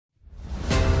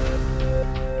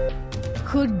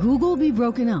Could Google be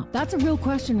broken up? That's a real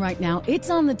question right now. It's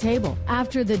on the table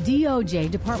after the DOJ,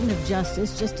 Department of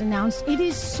Justice, just announced it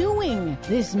is suing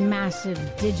this massive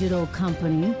digital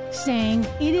company, saying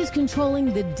it is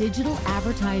controlling the digital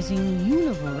advertising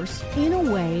universe in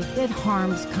a way that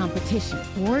harms competition.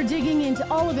 We're digging into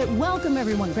all of it. Welcome,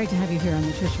 everyone. Great to have you here on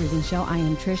the Trish Rubin Show. I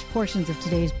am Trish. Portions of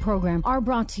today's program are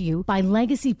brought to you by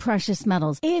Legacy Precious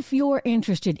Metals. If you're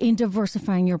interested in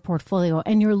diversifying your portfolio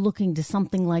and you're looking to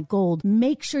something like gold,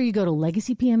 make sure you go to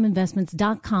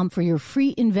LegacyPMInvestments.com for your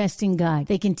free investing guide.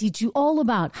 They can teach you all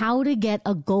about how to get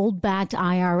a gold-backed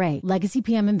IRA.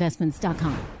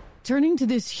 LegacyPMInvestments.com. Turning to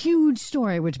this huge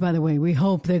story, which, by the way, we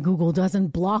hope that Google doesn't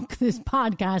block this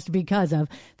podcast because of.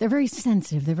 They're very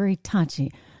sensitive. They're very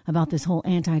touchy about this whole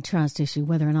antitrust issue,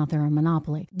 whether or not they're a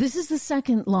monopoly. This is the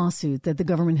second lawsuit that the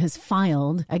government has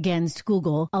filed against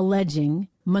Google alleging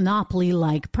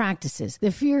monopoly-like practices.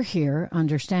 The fear here,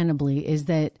 understandably, is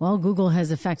that, well, Google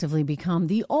has effectively become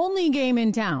the only game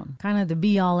in town, kind of the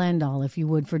be-all, end-all, if you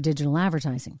would, for digital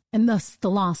advertising. And thus,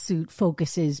 the lawsuit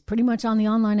focuses pretty much on the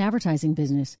online advertising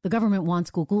business. The government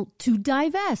wants Google to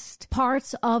divest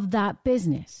parts of that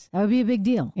business. That would be a big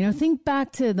deal. You know, think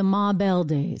back to the Ma Bell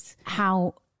days,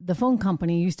 how the phone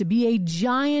company used to be a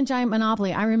giant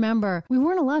monopoly. I remember we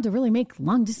weren't allowed to really make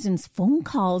long-distance phone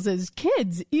calls as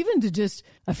kids, even to just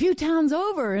a few towns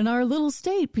over in our little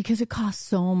state, because it cost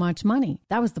so much money.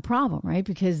 That was the problem, right?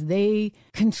 Because they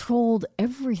controlled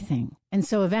everything. And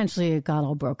so eventually it got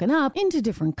all broken up into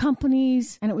different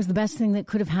companies, and it was the best thing that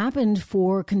could have happened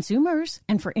for consumers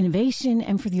and for innovation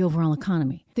and for the overall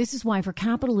economy. This is why for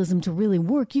capitalism to really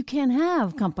work, you can't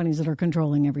have companies that are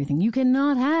controlling everything. You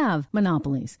cannot have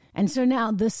monopolies. And so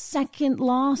now the second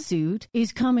lawsuit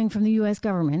is coming from the U.S.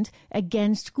 government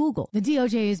against Google. The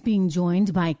DOJ is being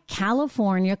joined by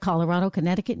California, Colorado,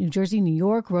 Connecticut, New Jersey, New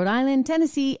York, Rhode Island,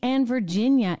 Tennessee, and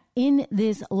Virginia in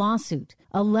this lawsuit,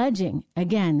 alleging,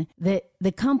 again, that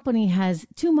the company has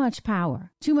too much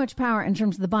power in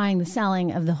terms of the buying, the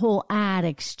selling of the whole ad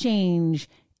exchange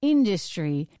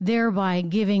industry, thereby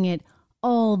giving it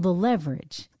all the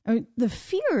leverage. I mean, the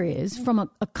fear is, from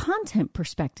a content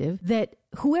perspective, that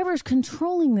whoever's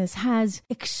controlling this has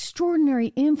extraordinary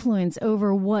influence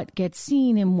over what gets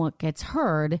seen and what gets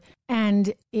heard.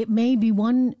 And it may be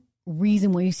one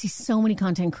reason why you see so many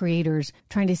content creators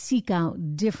trying to seek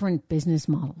out different business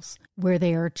models where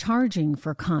they are charging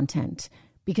for content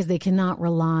because they cannot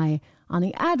rely on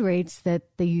the ad rates that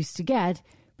they used to get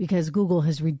because Google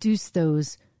has reduced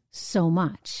those so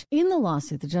much. In the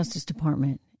lawsuit, the Justice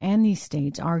Department and these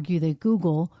states argue that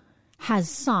Google has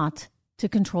sought to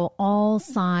control all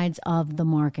sides of the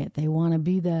market. They want to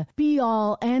be the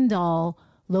be-all, end-all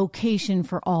location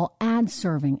for all ad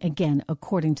serving, again,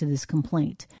 according to this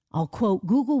complaint. I'll quote,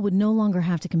 Google would no longer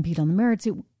have to compete on the merits.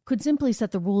 It could simply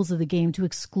set the rules of the game to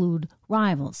exclude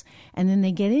rivals. And then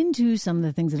they get into some of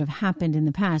the things that have happened in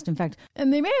the past. In fact,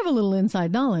 and they may have a little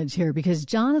inside knowledge here because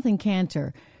Jonathan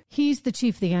Kanter, he's the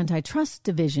chief of the antitrust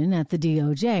division at the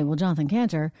DOJ. Well, Jonathan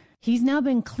Kanter, he's now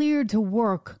been cleared to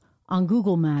work on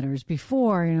Google matters.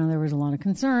 Before, there was a lot of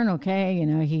concern. Okay,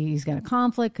 he's got a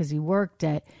conflict because he worked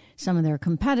at some of their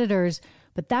competitors,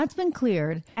 but that's been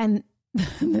cleared. And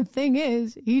the thing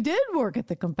is, he did work at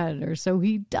the competitors, so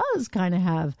he does kind of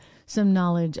have some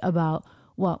knowledge about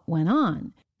what went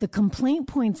on. The complaint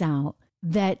points out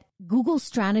that Google's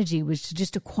strategy was to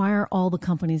just acquire all the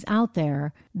companies out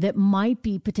there that might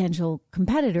be potential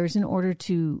competitors in order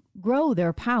to grow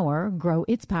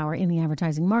its power in the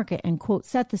advertising market and, quote,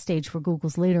 set the stage for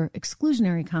Google's later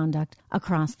exclusionary conduct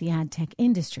across the ad tech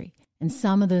industry. And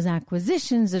some of those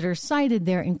acquisitions that are cited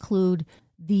there include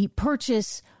the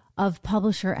purchase of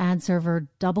publisher ad server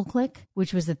DoubleClick,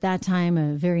 which was at that time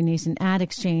a very nascent ad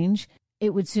exchange.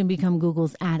 It would soon become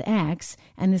Google's AdX,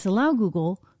 and this allowed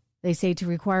Google, they say, to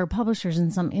require publishers in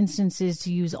some instances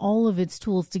to use all of its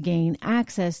tools to gain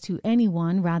access to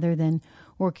anyone rather than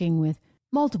working with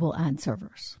multiple ad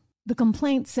servers. The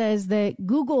complaint says that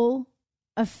Google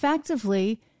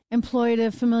effectively employed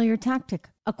a familiar tactic: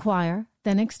 acquire,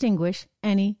 then extinguish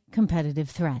any competitive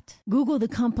threat. Google, the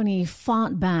company,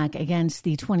 fought back against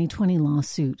the 2020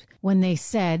 lawsuit when they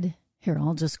said, here,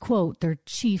 I'll just quote their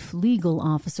chief legal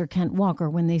officer, Kent Walker,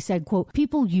 when they said, quote,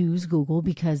 people use Google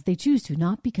because they choose to,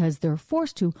 not because they're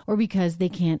forced to or because they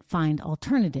can't find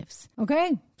alternatives.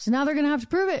 Okay, so now they're going to have to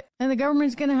prove it. And the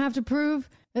government's going to have to prove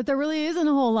that there really isn't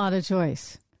a whole lot of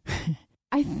choice.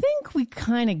 I think we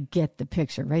kind of get the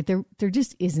picture, right? There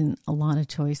just isn't a lot of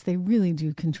choice. They really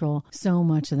do control so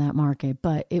much of that market,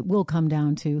 but it will come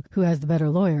down to who has the better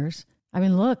lawyers.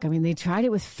 They tried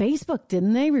it with Facebook,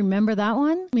 didn't they? Remember that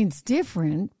one? It's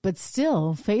different, but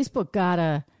still, Facebook got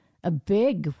a a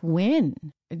big win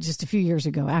just a few years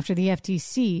ago after the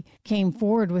FTC came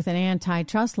forward with an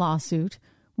antitrust lawsuit.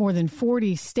 More than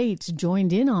 40 states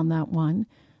joined in on that one.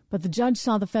 But the judge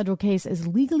saw the federal case as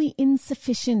legally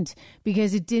insufficient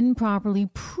because it didn't properly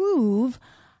prove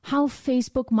how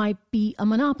Facebook might be a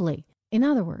monopoly. In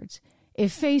other words,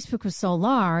 if Facebook was so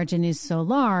large and is so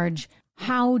large,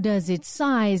 how does its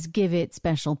size give it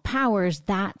special powers?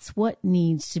 That's what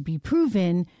needs to be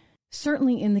proven,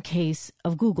 certainly in the case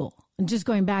of Google. And just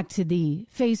going back to the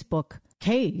Facebook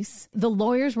case, the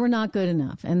lawyers were not good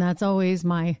enough. And that's always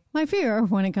my fear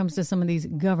when it comes to some of these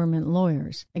government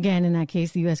lawyers. Again, in that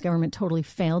case, the U.S. government totally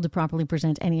failed to properly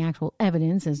present any actual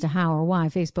evidence as to how or why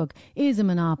Facebook is a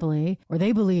monopoly, or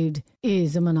they believed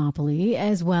is a monopoly,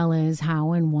 as well as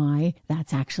how and why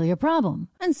that's actually a problem.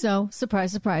 And so,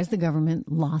 surprise, surprise, the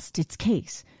government lost its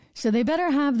case. So they better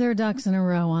have their ducks in a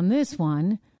row on this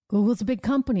one. Google's a big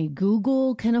company.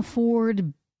 Google can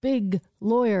afford big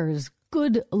lawyers,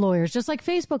 good lawyers, just like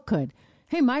Facebook could.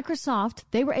 Hey, Microsoft,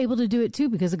 they were able to do it too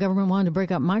because the government wanted to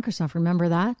break up Microsoft. Remember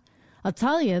that? I'll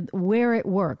tell you where it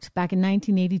worked. Back in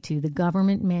 1982, the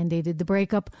government mandated the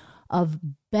breakup of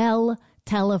Bell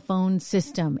Telephone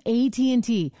System.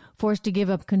 AT&T forced to give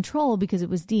up control because it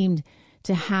was deemed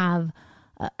to have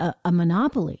a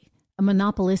monopoly. A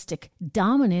monopolistic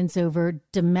dominance over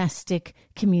domestic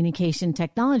communication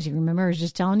technology. Remember, I was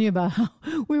just telling you about how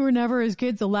we were never as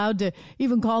kids allowed to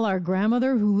even call our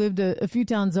grandmother who lived a few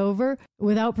towns over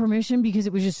without permission because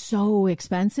it was just so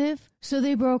expensive. So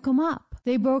they broke them up.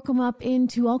 They broke them up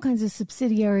into all kinds of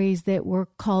subsidiaries that were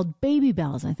called Baby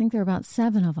Bells. I think there are about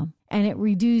 7 of them. And it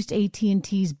reduced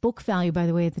AT&T's book value, by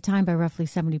the way, at the time by roughly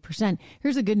 70%.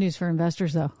 Here's the good news for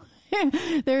investors, though.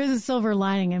 There is a silver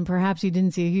lining, and perhaps you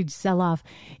didn't see a huge sell-off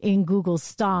in Google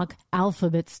stock,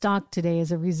 Alphabet stock today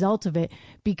as a result of it,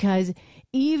 because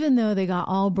even though they got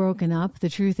all broken up, the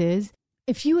truth is,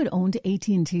 if you had owned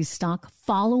AT&T stock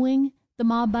following the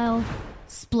mobile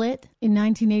split in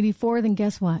 1984, then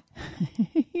guess what?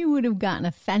 You would have gotten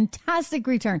a fantastic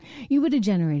return. You would have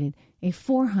generated a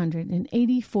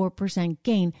 484%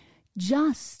 gain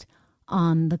just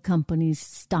on the company's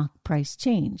stock price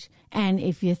change. And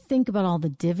if you think about all the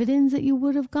dividends that you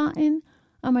would have gotten,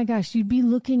 oh my gosh, you'd be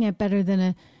looking at better than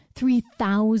a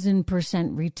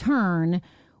 3,000% return,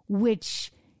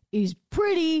 which is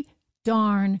pretty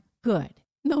darn good.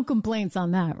 No complaints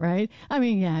on that, right? I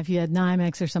mean, yeah, if you had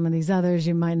NYMEX or some of these others,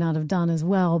 you might not have done as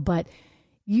well, but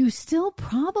you still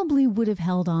probably would have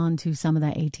held on to some of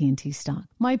that AT&T stock.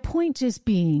 My point just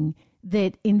being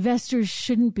that investors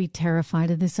shouldn't be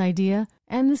terrified of this idea.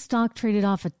 And the stock traded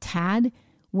off a tad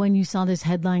when you saw this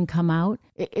headline come out.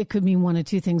 It could mean one of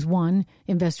two things. One,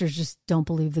 investors just don't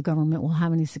believe the government will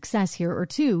have any success here. Or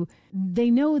two, they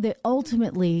know that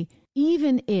ultimately,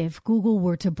 even if Google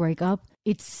were to break up,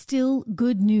 it's still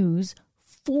good news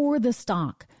for the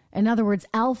stock. In other words,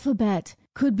 Alphabet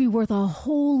could be worth a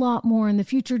whole lot more in the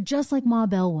future, just like Ma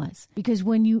Bell was. Because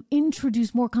when you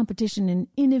introduce more competition and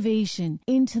innovation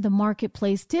into the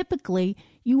marketplace, typically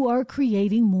you are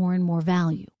creating more and more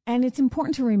value. And it's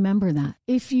important to remember that.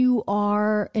 If you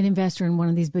are an investor in one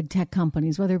of these big tech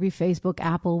companies, whether it be Facebook,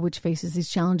 Apple, which faces these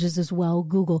challenges as well,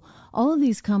 Google, all of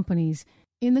these companies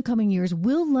in the coming years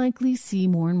will likely see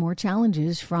more and more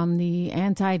challenges from the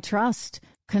antitrust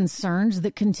concerns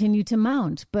that continue to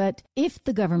mount. But if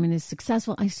the government is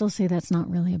successful, I still say that's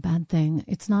not really a bad thing.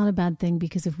 It's not a bad thing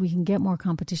because if we can get more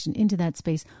competition into that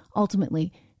space,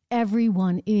 ultimately,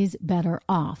 everyone is better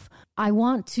off. I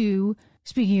want to,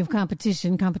 speaking of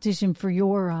competition for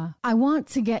your, I want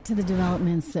to get to the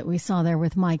developments that we saw there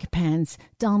with Mike Pence,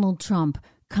 Donald Trump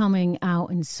coming out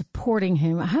and supporting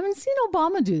him. I haven't seen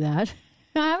Obama do that.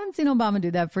 I haven't seen Obama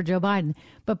do that for Joe Biden.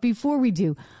 But before we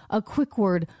do, a quick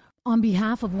word on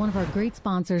behalf of one of our great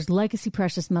sponsors, Legacy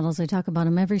Precious Metals. I talk about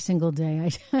them every single day.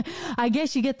 I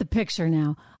guess you get the picture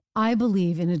now. I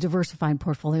believe in a diversified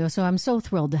portfolio, so I'm so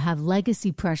thrilled to have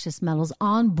Legacy Precious Metals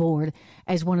on board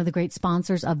as one of the great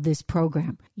sponsors of this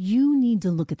program. You need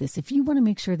to look at this. If you want to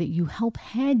make sure that you help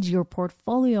hedge your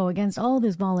portfolio against all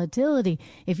this volatility,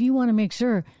 if you want to make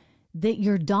sure that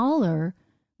your dollar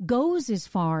goes as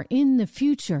far in the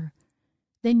future,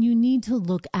 then you need to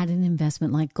look at an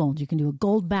investment like gold. You can do a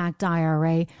gold-backed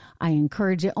IRA. I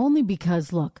encourage it only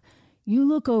because, look, you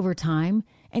look over time,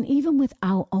 and even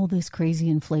without all this crazy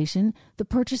inflation, the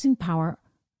purchasing power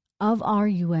of our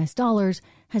U.S. dollars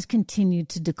has continued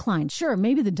to decline. Sure,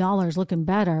 maybe the dollar is looking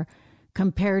better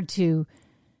compared to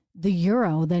the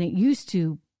euro than it used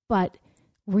to, but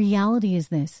reality is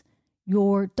this.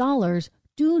 Your dollars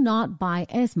do not buy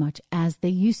as much as they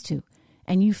used to.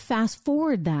 And you fast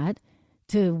forward that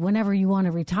to whenever you want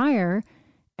to retire,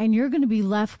 And you're going to be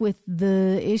left with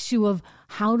the issue of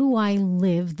how do I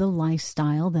live the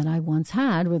lifestyle that I once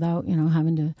had without,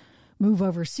 having to move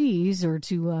overseas or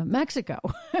to Mexico.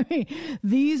 I mean,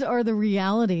 these are the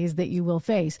realities that you will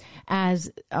face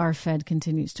as our Fed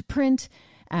continues to print,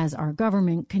 as our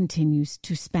government continues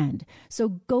to spend. So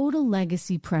go to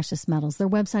Legacy Precious Metals. Their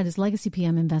website is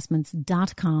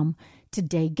legacypminvestments.com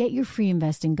today. Get your free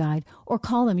investing guide or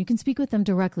call them. You can speak with them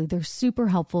directly. They're super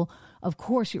helpful. Of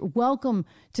course, you're welcome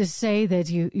to say that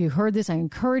you heard this. I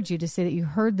encourage you to say that you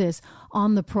heard this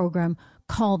on the program.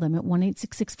 Call them at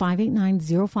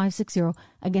 1-866-589-0560.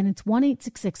 Again, it's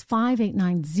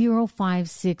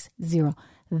 1-866-589-0560.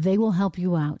 They will help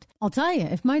you out. I'll tell you,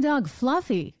 if my dog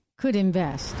Fluffy could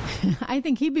invest, I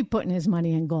think he'd be putting his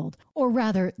money in gold, or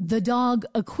rather the dog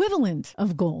equivalent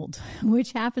of gold,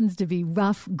 which happens to be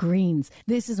Rough Greens.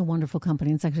 This is a wonderful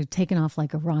company. It's actually taken off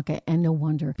like a rocket, and no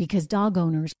wonder, because dog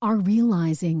owners are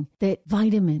realizing that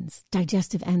vitamins,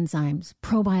 digestive enzymes,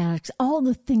 probiotics, all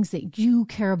the things that you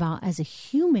care about as a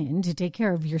human to take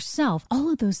care of yourself,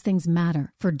 all of those things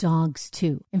matter for dogs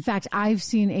too. In fact, I've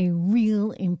seen a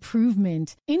real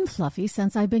improvement in Fluffy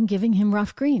since I've been giving him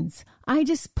Rough Greens. I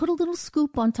just put a little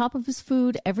scoop on top of his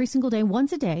food every single day,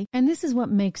 once a day. And this is what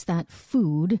makes that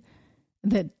food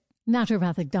that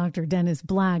naturopathic Dr. Dennis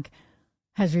Black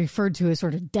has referred to as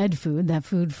sort of dead food, that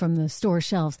food from the store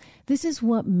shelves. This is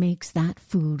what makes that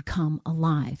food come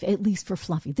alive, at least for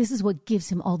Fluffy. This is what gives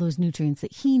him all those nutrients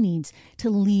that he needs to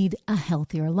lead a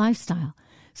healthier lifestyle.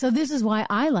 So this is why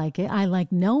I like it. I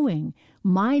like knowing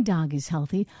my dog is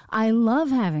healthy. I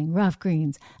love having Rough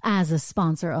Greens as a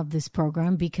sponsor of this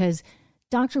program because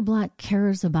Dr. Black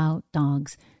cares about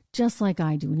dogs just like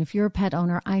I do. And if you're a pet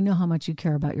owner, I know how much you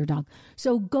care about your dog.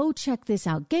 So go check this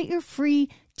out. Get your free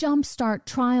Jumpstart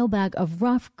trial bag of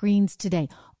Rough Greens today.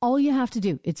 All you have to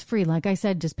do, it's free. Like I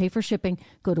said, just pay for shipping.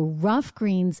 Go to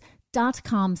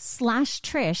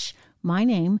roughgreens.com/Trish, my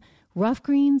name,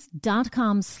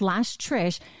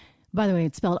 roughgreens.com/Trish. By the way,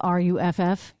 it's spelled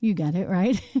RUFF. You get it,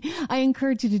 right? I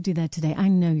encourage you to do that today. I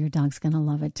know your dog's going to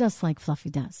love it, just like Fluffy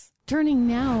does. Turning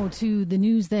now to the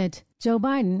news that Joe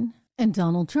Biden and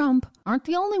Donald Trump aren't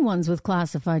the only ones with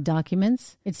classified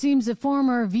documents. It seems that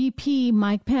former VP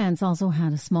Mike Pence also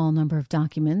had a small number of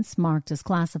documents marked as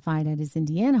classified at his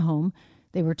Indiana home.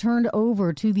 They were turned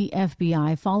over to the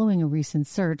FBI following a recent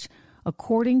search.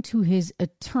 According to his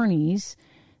attorneys,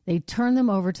 they turned them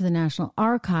over to the National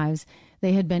Archives.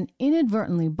 They had been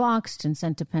inadvertently boxed and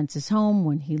sent to Pence's home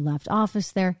when he left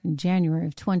office there in January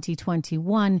of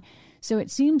 2021. So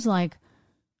it seems like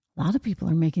a lot of people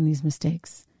are making these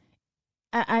mistakes.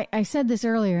 I said this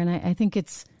earlier, and I think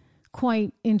it's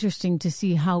quite interesting to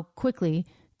see how quickly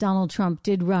Donald Trump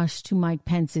did rush to Mike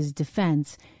Pence's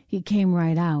defense. He came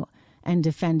right out and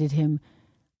defended him.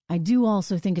 I do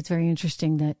also think it's very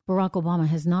interesting that Barack Obama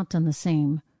has not done the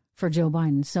same for Joe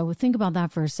Biden. So think about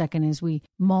that for a second as we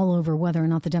mull over whether or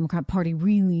not the Democrat Party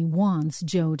really wants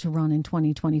Joe to run in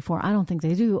 2024. I don't think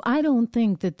they do. I don't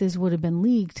think that this would have been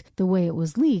leaked the way it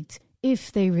was leaked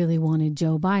if they really wanted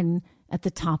Joe Biden at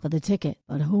the top of the ticket.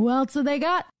 But who else have they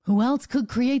got? Who else could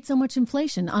create so much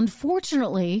inflation?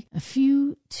 Unfortunately, a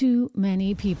few too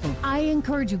many people. I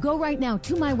encourage you, go right now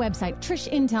to my website,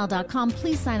 trishintel.com.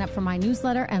 Please sign up for my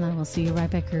newsletter, and I will see you right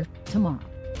back here tomorrow.